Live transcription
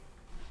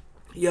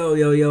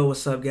Yo,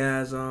 what's up,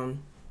 guys?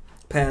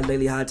 Pat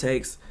Daily Hot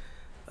Takes.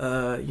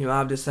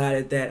 I've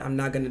decided that I'm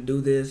not gonna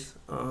do this.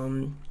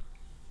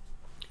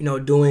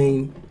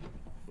 Doing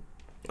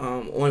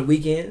on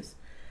weekends.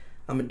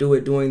 I'm gonna do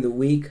it during the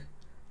week.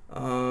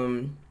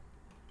 Um,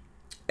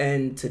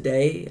 and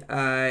today,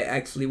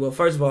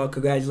 first of all,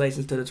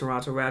 congratulations to the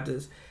Toronto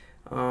Raptors,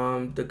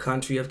 the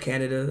country of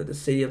Canada, the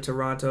city of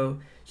Toronto.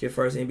 It's your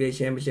first NBA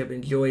championship.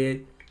 Enjoy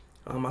it.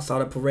 I saw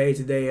the parade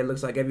today. It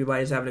looks like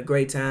everybody's having a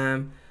great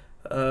time,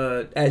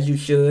 as you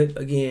should.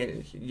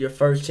 Again, your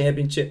first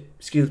championship.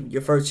 Excuse me,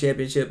 your first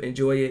championship.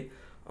 Enjoy it.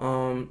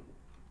 Um,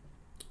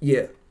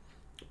 yeah.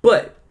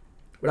 But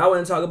what I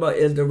want to talk about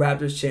is the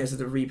Raptors' chances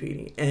of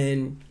repeating.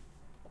 And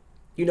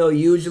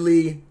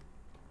usually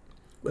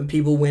when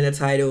people win a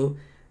title,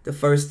 the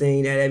first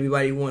thing that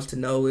everybody wants to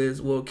know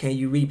is, well, can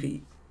you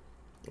repeat?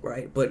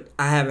 Right, but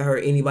I haven't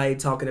heard anybody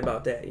talking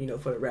about that.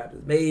 For the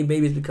Raptors,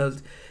 maybe it's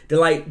because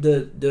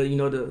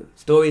the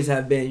stories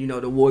have been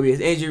the Warriors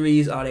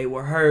injuries, or they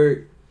were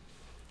hurt,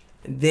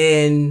 and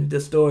then the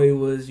story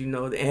was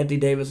the Anthony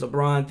Davis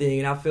LeBron thing,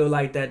 and I feel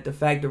like that the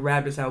fact the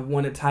Raptors have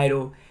won a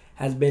title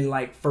has been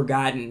like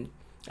forgotten.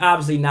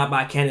 Obviously not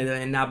by Canada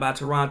and not by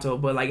Toronto,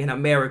 but like in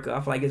America, I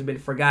feel like it's been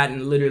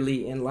forgotten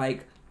literally in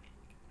like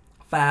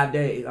 5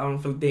 days. I don't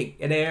think,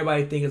 and then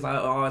everybody thinks it's like,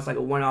 oh, it's like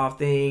a one-off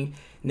thing.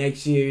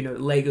 Next year, the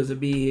Lakers will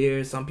be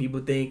here. Some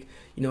people think,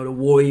 the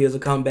Warriors will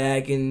come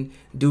back and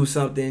do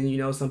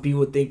something. Some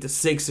people think the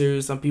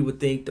Sixers. Some people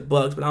think the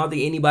Bucks. But I don't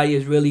think anybody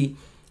is really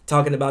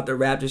talking about the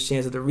Raptors'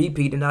 chance of the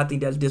repeat, and I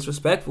think that's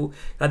disrespectful.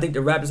 I think the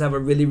Raptors have a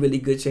really, really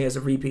good chance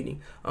of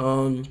repeating.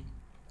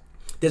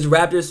 This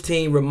Raptors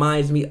team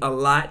reminds me a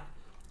lot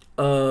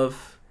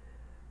of,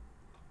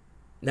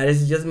 now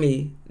this is just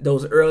me,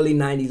 those early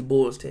 90s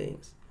Bulls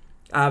teams.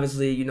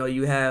 Obviously,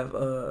 you have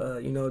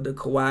the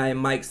Kawhi and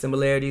Mike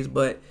similarities,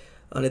 but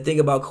the thing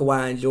about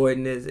Kawhi and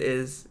Jordan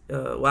is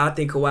I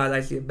think Kawhi is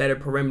actually a better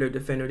perimeter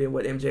defender than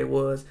what MJ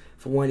was.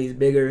 For one, he's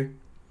bigger,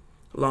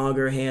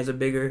 longer, hands are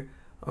bigger.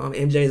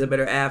 MJ is a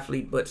better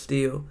athlete, but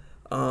still,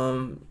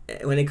 when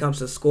it comes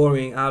to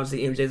scoring, obviously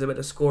MJ is a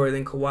better scorer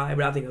than Kawhi,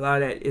 but I think a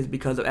lot of that is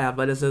because of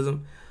athleticism.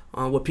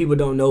 What people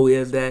don't know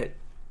is that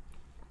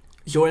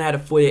Jordan had a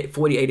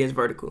 48-inch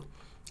vertical.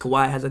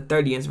 Kawhi has a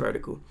 30-inch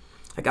vertical.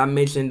 Like I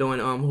mentioned on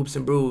Hoops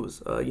and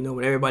Brews,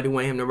 when everybody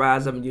wanted him to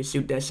rise up and just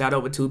shoot that shot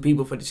over two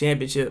people for the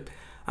championship.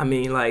 I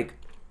mean, like,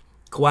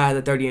 Kawhi has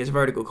a 30-inch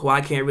vertical.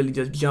 Kawhi can't really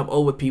just jump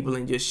over people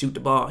and just shoot the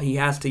ball. He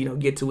has to,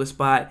 get to a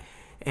spot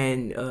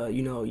and,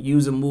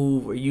 use a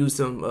move or use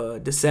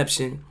some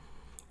deception,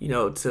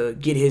 to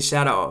get his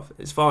shot off.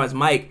 As far as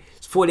Mike,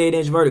 it's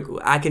 48-inch vertical.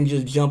 I can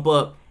just jump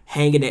up,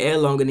 hang in the air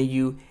longer than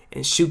you,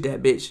 and shoot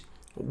that bitch.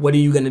 What are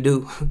you going to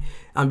do?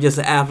 I'm just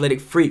an athletic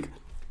freak.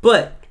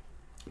 But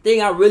thing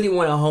I really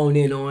want to hone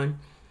in on,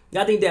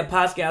 I think that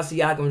Pascal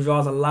Siakam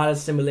draws a lot of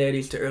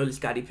similarities to early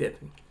Scottie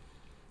Pippen.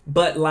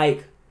 But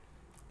like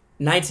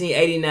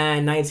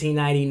 1989,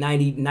 1990,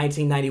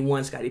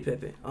 1991 Scottie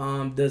Pippen.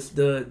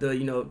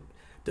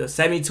 The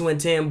 72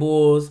 and 10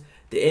 Bulls,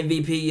 the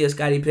MVP year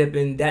Scottie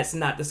Pippen, that's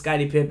not the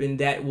Scottie Pippen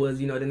that was,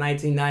 the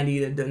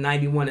 1990, the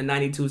 91 and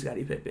 92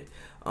 Scottie Pippen.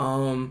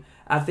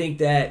 I think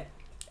that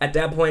at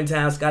that point in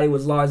time, Scottie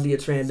was largely a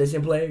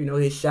transition player.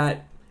 His shot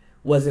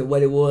wasn't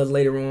what it was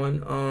later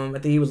on. I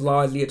think he was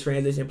largely a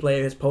transition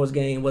player. His post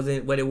game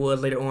wasn't what it was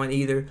later on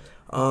either.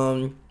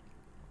 I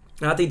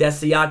think that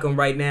Siakam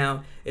right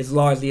now is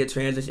largely a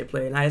transition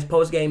player. Now his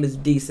post game is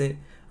decent.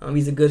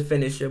 He's a good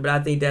finisher, but I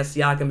think that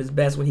Siakam is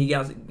best when he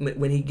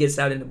gets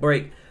out in the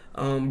break.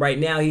 Right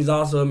now he's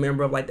also a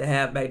member of like the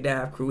halfback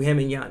dive crew. Him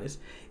and Giannis.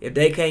 If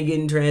they can't get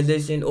in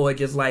transition or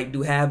just like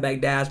do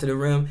halfback dives to the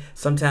rim,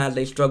 sometimes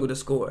they struggle to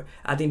score.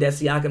 I think that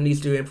Siakam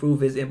needs to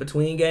improve his in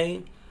between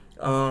game.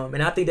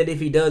 And I think that if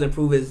he does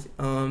improve his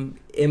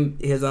in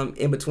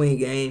between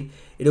game,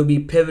 it'll be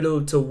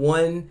pivotal to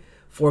one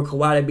for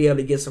Kawhi to be able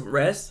to get some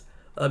rest.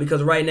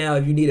 Because right now,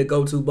 if you need a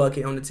go-to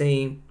bucket on the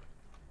team,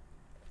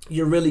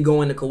 you're really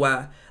going to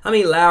Kawhi. I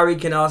mean, Lowry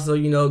can also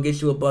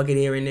get you a bucket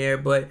here and there,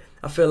 but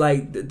I feel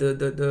like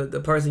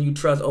the person you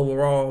trust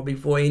overall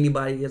before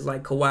anybody is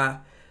like Kawhi.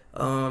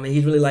 And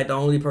he's really like the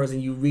only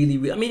person you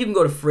really. I mean, you can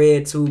go to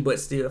Fred too, but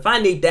still, if I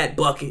need that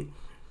bucket,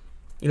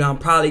 I'm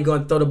probably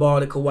going to throw the ball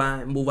to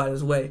Kawhi and move out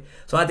his way.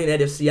 So I think that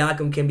if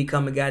Siakam can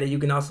become a guy that you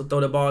can also throw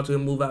the ball to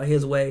and move out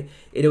his way,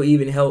 it'll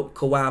even help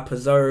Kawhi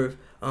preserve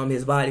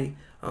his body.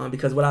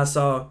 Because what I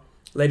saw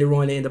later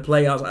on in the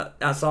playoffs,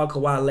 I saw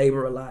Kawhi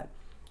labor a lot.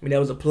 I mean, there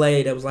was a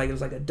play that was like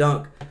a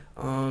dunk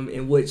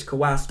in which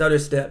Kawhi stutter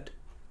stepped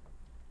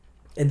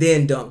and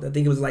then dunked. I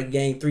think it was like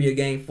game 3 or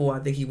game 4. I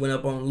think he went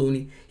up on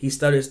Looney. He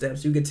stutter stepped.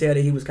 So you could tell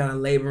that he was kind of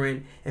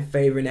laboring and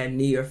favoring that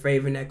knee or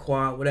favoring that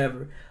quad,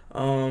 whatever.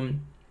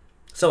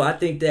 So I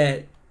think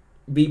that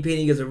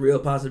repeating is a real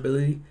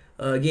possibility.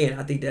 Again,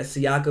 I think that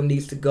Siakam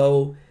needs to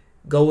go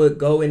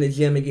in the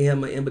gym and get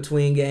him an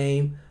in-between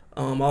game.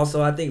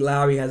 Also, I think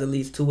Lowry has at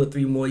least 2 or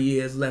 3 more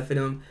years left in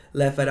him,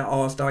 left at an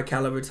all-star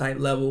caliber type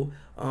level.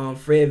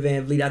 Fred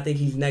VanVleet, I think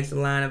he's next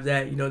in line of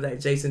that. You know,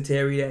 that Jason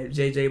Terry, that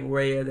J.J.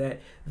 Barea,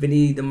 that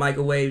Vinny the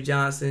Microwave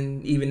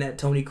Johnson, even that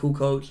Tony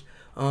Kukoc.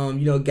 You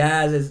know,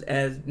 guys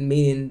as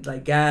meaning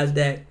like guys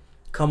that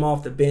come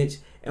off the bench,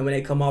 and when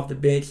they come off the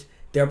bench,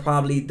 they're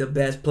probably the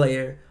best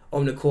player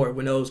on the court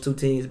when those two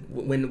teams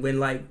when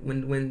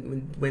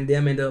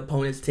them and the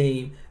opponent's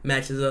team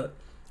matches up.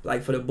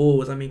 Like for the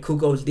Bulls, I mean,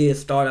 Kukoc did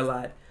start a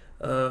lot,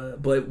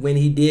 but when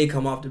he did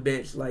come off the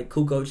bench, like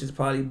Kukoc is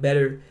probably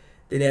better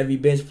than every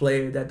bench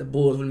player that the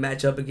Bulls would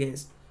match up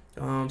against.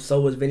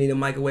 So was Vinny the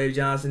Microwave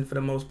Johnson for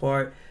the most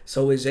part.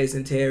 So was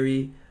Jason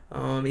Terry.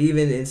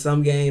 Even in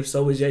some games,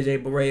 so was J.J.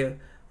 Barea.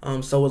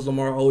 So was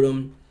Lamar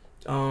Odom.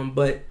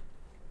 But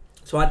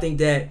so I think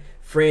that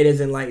Fred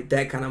isn't like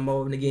that kind of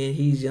mode. And again,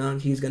 he's young.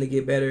 He's going to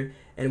get better.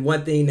 And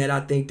one thing that I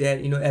think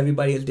that, you know,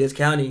 everybody is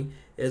discounting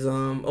is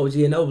OG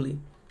Anunoby.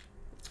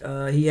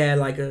 He had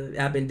like a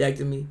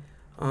appendectomy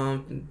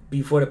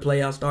before the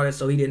playoffs started,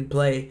 so he didn't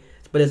play.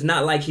 But it's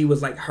not like he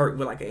was like hurt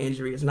with like an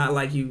injury. It's not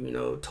like you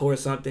know, tore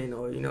something,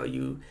 or, you know,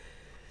 you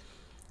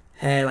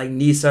had like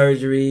knee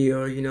surgery,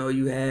 or, you know,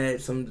 you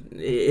had some.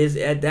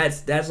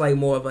 That's like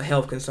more of a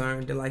health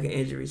concern than like an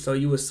injury. So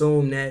you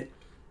assume that,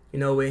 you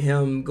know, with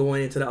him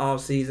going into the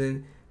off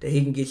season, that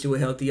he can get you a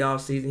healthy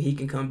off season. He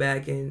can come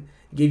back and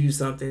give you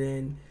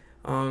something.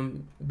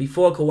 And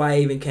before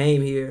Kawhi even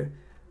came here,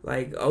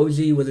 like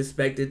OG was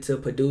expected to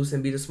produce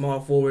and be the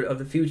small forward of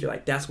the future.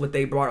 Like that's what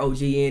they brought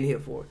OG in here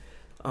for.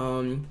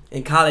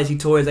 In college, he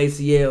tore his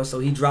ACL, so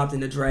he dropped in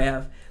the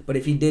draft. But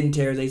if he didn't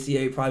tear his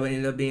ACL, he probably would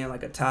end up being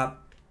like a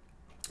top,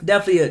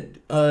 definitely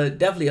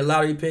a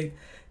lottery pick.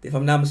 If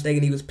I'm not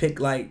mistaken, he was picked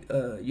like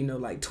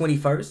like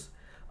 21st.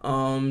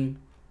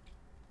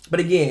 But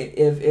again,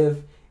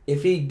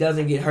 if he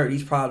doesn't get hurt,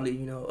 he's probably,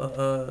 you know,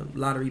 a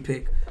lottery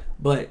pick.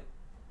 But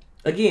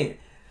again,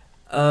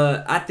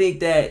 I think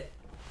that,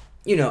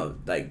 you know,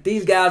 like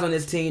these guys on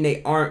this team,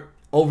 they aren't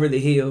over the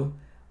hill.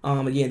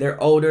 Again,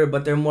 they're older,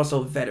 but they're more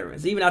so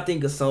veterans. Even I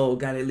think Gasol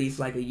got at least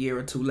like a year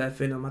or two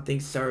left in him. I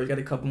think Serge got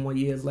a couple more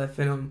years left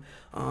in him.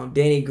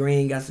 Danny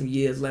Green got some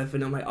years left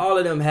in him. Like all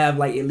of them have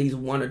like at least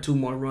one or two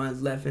more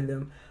runs left in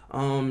them.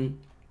 And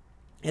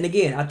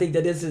again, I think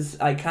that this is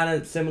like kind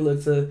of similar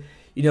to,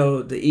 you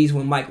know, the East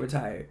when Mike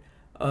retired.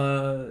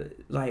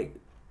 Like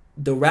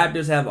the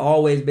Raptors have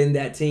always been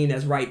that team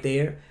that's right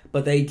there,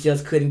 but they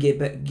just couldn't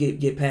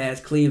get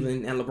past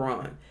Cleveland and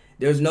LeBron.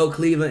 There's no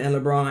Cleveland and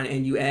LeBron,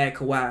 and you add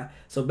Kawhi.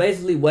 So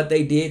basically what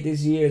they did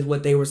this year is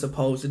what they were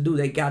supposed to do.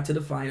 They got to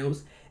the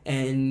finals,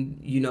 and,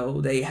 you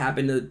know, they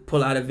happened to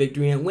pull out a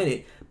victory and win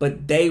it.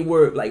 But they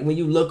were, like, when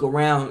you look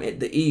around at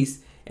the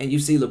East and you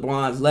see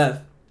LeBron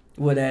left,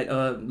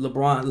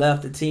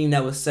 the team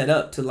that was set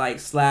up to, like,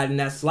 slide in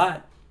that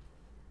slot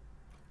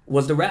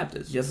was the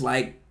Raptors. Just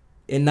like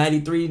in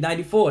 93,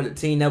 94, the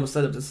team that was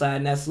set up to slide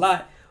in that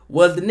slot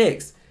was the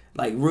Knicks.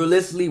 Like,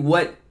 realistically,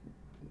 what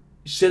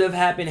should have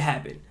happened.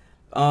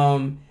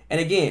 And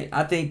again,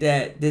 I think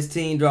that this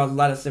team draws a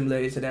lot of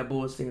similarities to that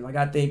Bulls team. Like,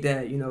 I think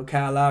that, you know,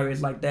 Kyle Lowry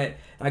is like that.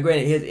 Now,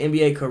 granted, his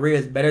NBA career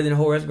is better than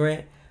Horace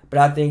Grant, but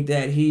I think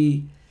that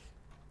he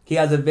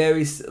has a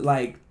very,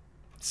 like,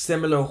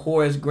 similar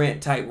Horace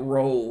Grant type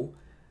role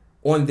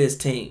on this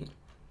team.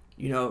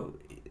 You know,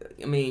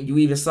 I mean, you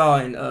even saw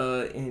in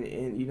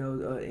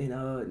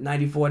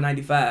 94,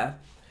 95,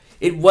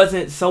 it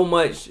wasn't so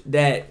much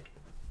that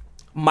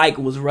Mike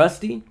was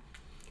rusty.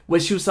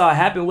 What you saw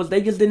happen was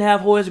they just didn't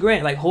have Horace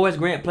Grant. Like, Horace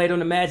Grant played on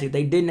the Magic.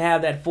 They didn't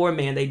have that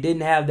four-man. They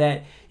didn't have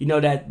that, you know,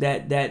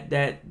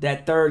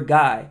 that third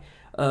guy.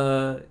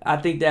 I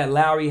think that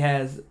Lowry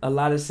has a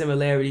lot of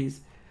similarities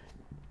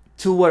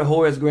to what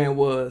Horace Grant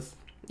was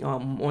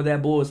on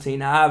that Bulls team.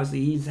 Now,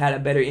 obviously, he's had a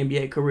better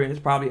NBA career and is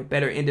probably a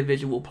better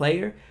individual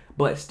player.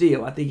 But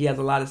still, I think he has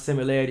a lot of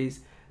similarities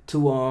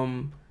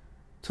to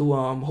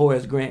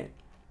Horace Grant.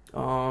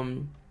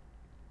 And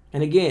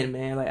again,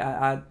 man, like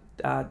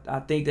I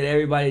think that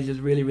everybody's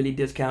just really, really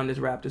discounting this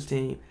Raptors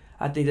team.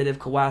 I think that if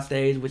Kawhi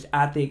stays, which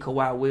I think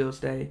Kawhi will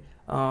stay,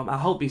 I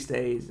hope he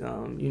stays.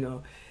 You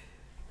know,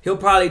 he'll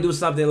probably do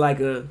something like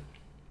a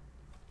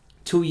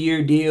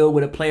 2-year deal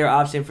with a player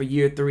option for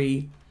year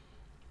 3.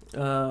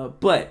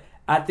 But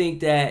I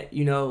think that,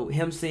 you know,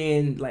 him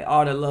seeing like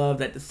all the love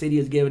that the city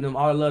is giving him,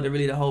 all the love that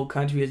really the whole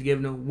country is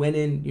giving him,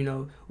 winning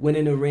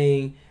the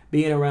ring,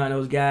 being around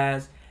those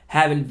guys,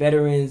 having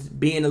veterans,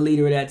 being a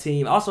leader of that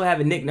team. Also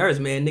having Nick Nurse,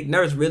 man. Nick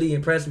Nurse really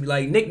impressed me.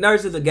 Like, Nick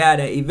Nurse is a guy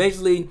that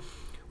eventually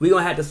we're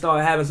going to have to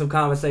start having some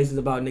conversations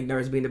about Nick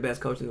Nurse being the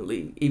best coach in the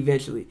league.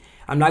 Eventually.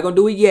 I'm not going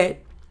to do it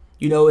yet.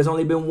 You know, it's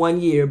only been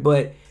 1 year.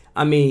 But,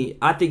 I mean,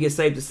 I think it's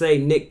safe to say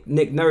Nick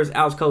Nurse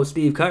outcoached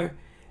Steve Kerr.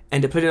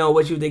 And depending on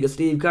what you think of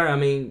Steve Kerr, I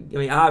mean,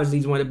 obviously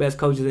he's one of the best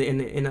coaches in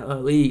the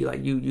league.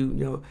 Like, you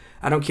know,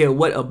 I don't care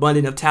what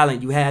abundance of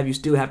talent you have, you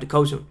still have to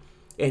coach him.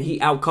 And he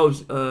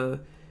outcoached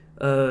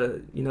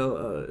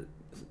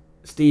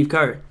Steve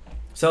Kerr.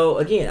 So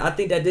again, I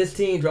think that this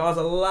team draws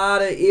a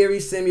lot of eerie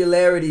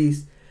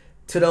similarities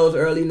to those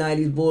early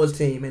 90s Bulls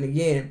team. And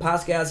again,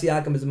 Pascal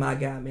Siakam is my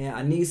guy, man.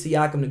 I need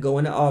Siakam to go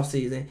in the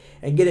offseason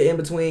and get an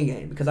in-between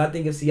game, because I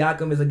think if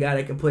Siakam is a guy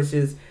that can push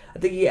his, I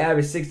think he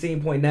averaged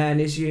 16.9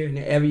 this year, and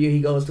every year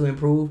he goes to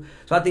improve.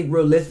 So I think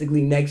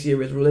realistically next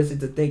year it's realistic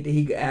to think that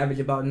he could average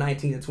about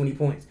 19 to 20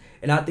 points.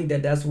 And I think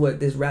that that's what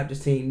this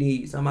Raptors team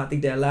needs. I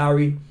think that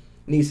Lowry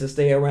needs to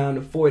stay around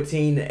the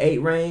 14 to 8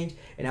 range,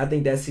 and I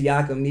think that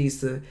Siakam needs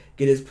to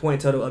get his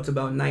point total up to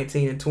about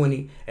 19 and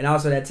 20. And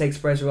also that takes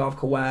pressure off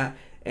Kawhi,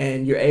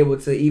 and you're able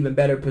to even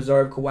better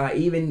preserve Kawhi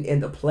even in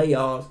the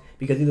playoffs,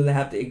 because he doesn't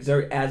have to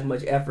exert as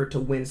much effort to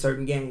win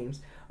certain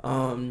games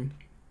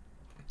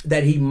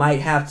that he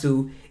might have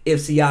to if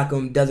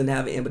Siakam doesn't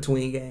have an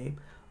in-between game.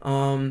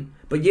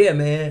 But yeah,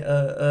 man,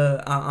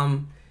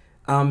 I'm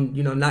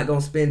not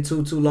gonna spend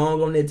too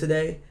long on it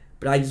today,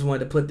 but I just wanted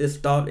to put this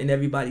thought in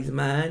everybody's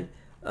mind.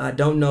 I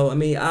don't know. I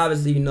mean,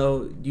 obviously,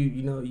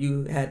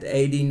 you had the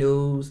AD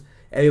news.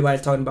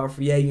 Everybody's talking about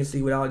free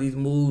agency with all these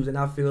moves, and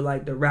I feel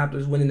like the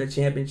Raptors winning the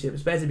championship,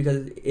 especially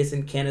because it's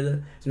in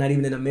Canada, it's not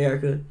even in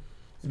America.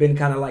 It's been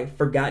kind of like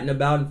forgotten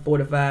about in 4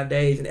 to 5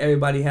 days, and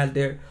everybody has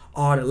the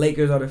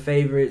Lakers are the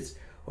favorites,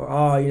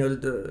 or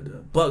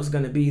the Bucks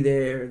gonna be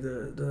there,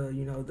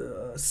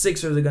 the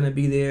Sixers are gonna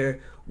be there.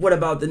 What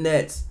about the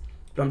Nets?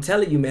 But I'm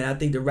telling you, man, I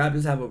think the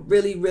Raptors have a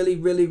really, really,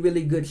 really,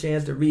 really good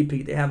chance to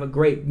repeat. They have a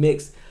great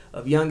mix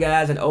of young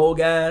guys and old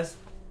guys.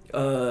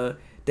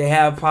 They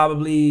have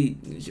probably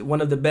one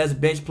of the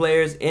best bench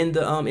players in the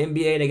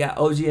NBA. They got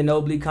OG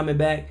Anunoby coming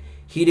back.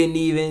 He didn't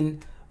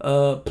even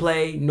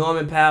play.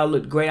 Norman Powell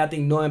looked great. I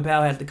think Norman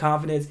Powell has the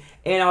confidence.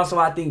 And also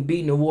I think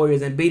beating the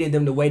Warriors and beating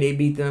them the way they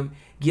beat them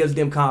gives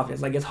them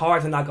confidence. Like, it's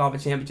hard to knock off a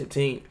championship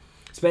team,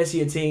 especially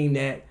a team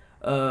that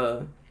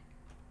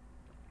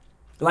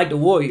like the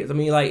Warriors. I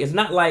mean, like, it's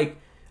not like,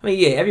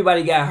 yeah,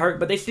 everybody got hurt,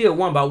 but they still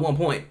won by 1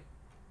 point.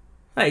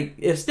 Like,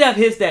 if Steph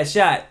hits that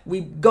shot,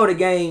 we go to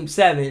Game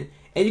 7,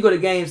 and you go to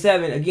Game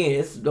 7, again,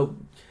 it's the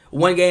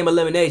one-game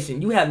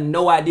elimination. You have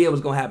no idea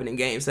what's going to happen in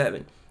Game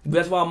 7.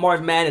 That's why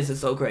March Madness is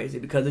so crazy,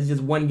 because it's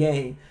just one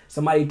game.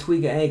 Somebody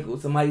tweak an ankle,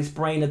 somebody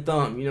sprain a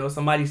thumb,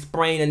 somebody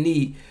sprain a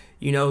knee,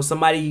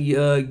 somebody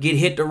get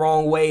hit the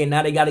wrong way, and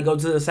now they got to go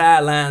to the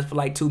sidelines for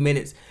like 2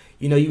 minutes.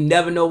 You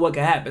never know what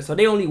could happen. So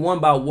they only won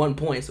by 1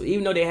 point. So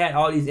even though they had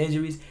all these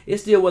injuries, it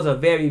still was a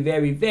very,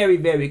 very, very,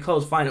 very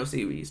close final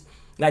series.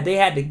 Like, they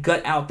had to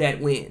gut out that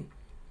win.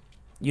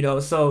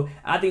 So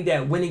I think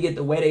that winning it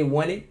the way they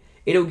won it,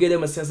 it'll give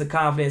them a sense of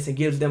confidence and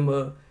gives them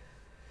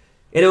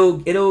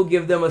it'll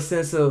give them a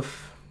sense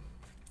of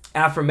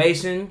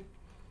affirmation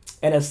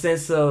and a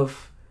sense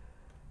of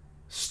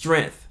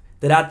strength.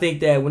 That I think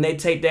that when they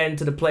take that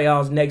into the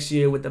playoffs next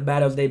year with the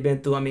battles they've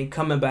been through,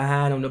 coming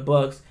behind on the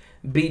Bucks,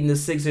 beating the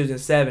Sixers in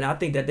 7, I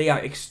think that they are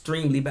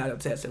extremely battle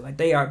tested. Like,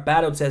 they are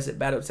battle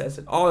tested,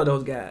 all of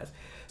those guys.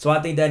 So I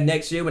think that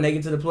next year when they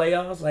get to the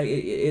playoffs, like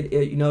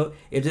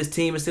if this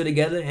team is still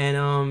together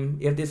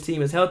and if this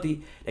team is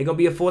healthy, they're gonna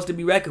be a force to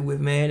be reckoned with,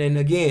 man. And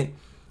again,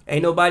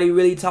 ain't nobody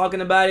really talking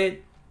about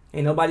it,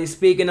 ain't nobody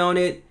speaking on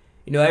it.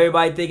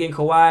 Everybody thinking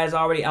Kawhi is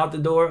already out the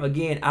door.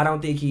 Again, I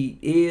don't think he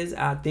is.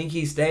 I think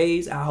he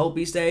stays. I hope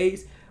he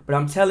stays. But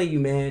I'm telling you,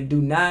 man, do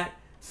not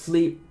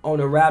sleep on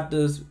the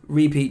Raptors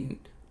repeating.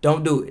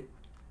 Don't do it.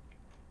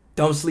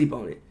 Don't sleep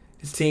on it.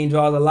 This team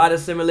draws a lot of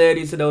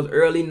similarities to those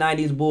early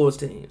 90s Bulls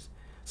teams.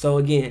 So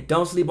again,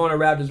 don't sleep on the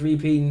Raptors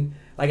repeating.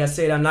 Like I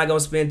said, I'm not going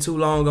to spend too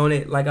long on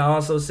it. Like I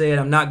also said,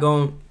 I'm not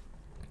going to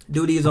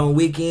do these on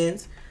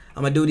weekends.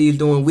 I'm going to do these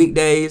during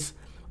weekdays.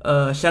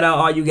 Shout out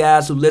all you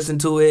guys who listen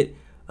to it.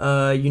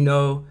 If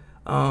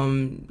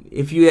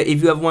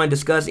you ever want to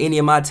discuss any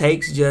of my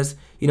takes, just,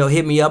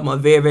 hit me up. I'm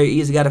very, very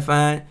easy guy to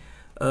find.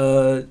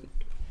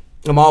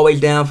 I'm always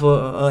down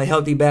for a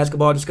healthy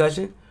basketball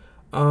discussion.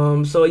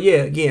 So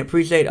yeah, again,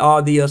 appreciate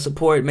all the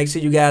support. Make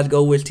sure you guys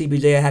go wish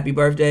TPJ a happy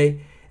birthday.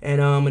 And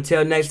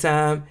until next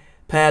time,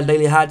 Paz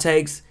Daily Hot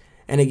Takes.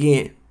 And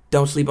again,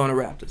 don't sleep on the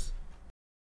Raptors.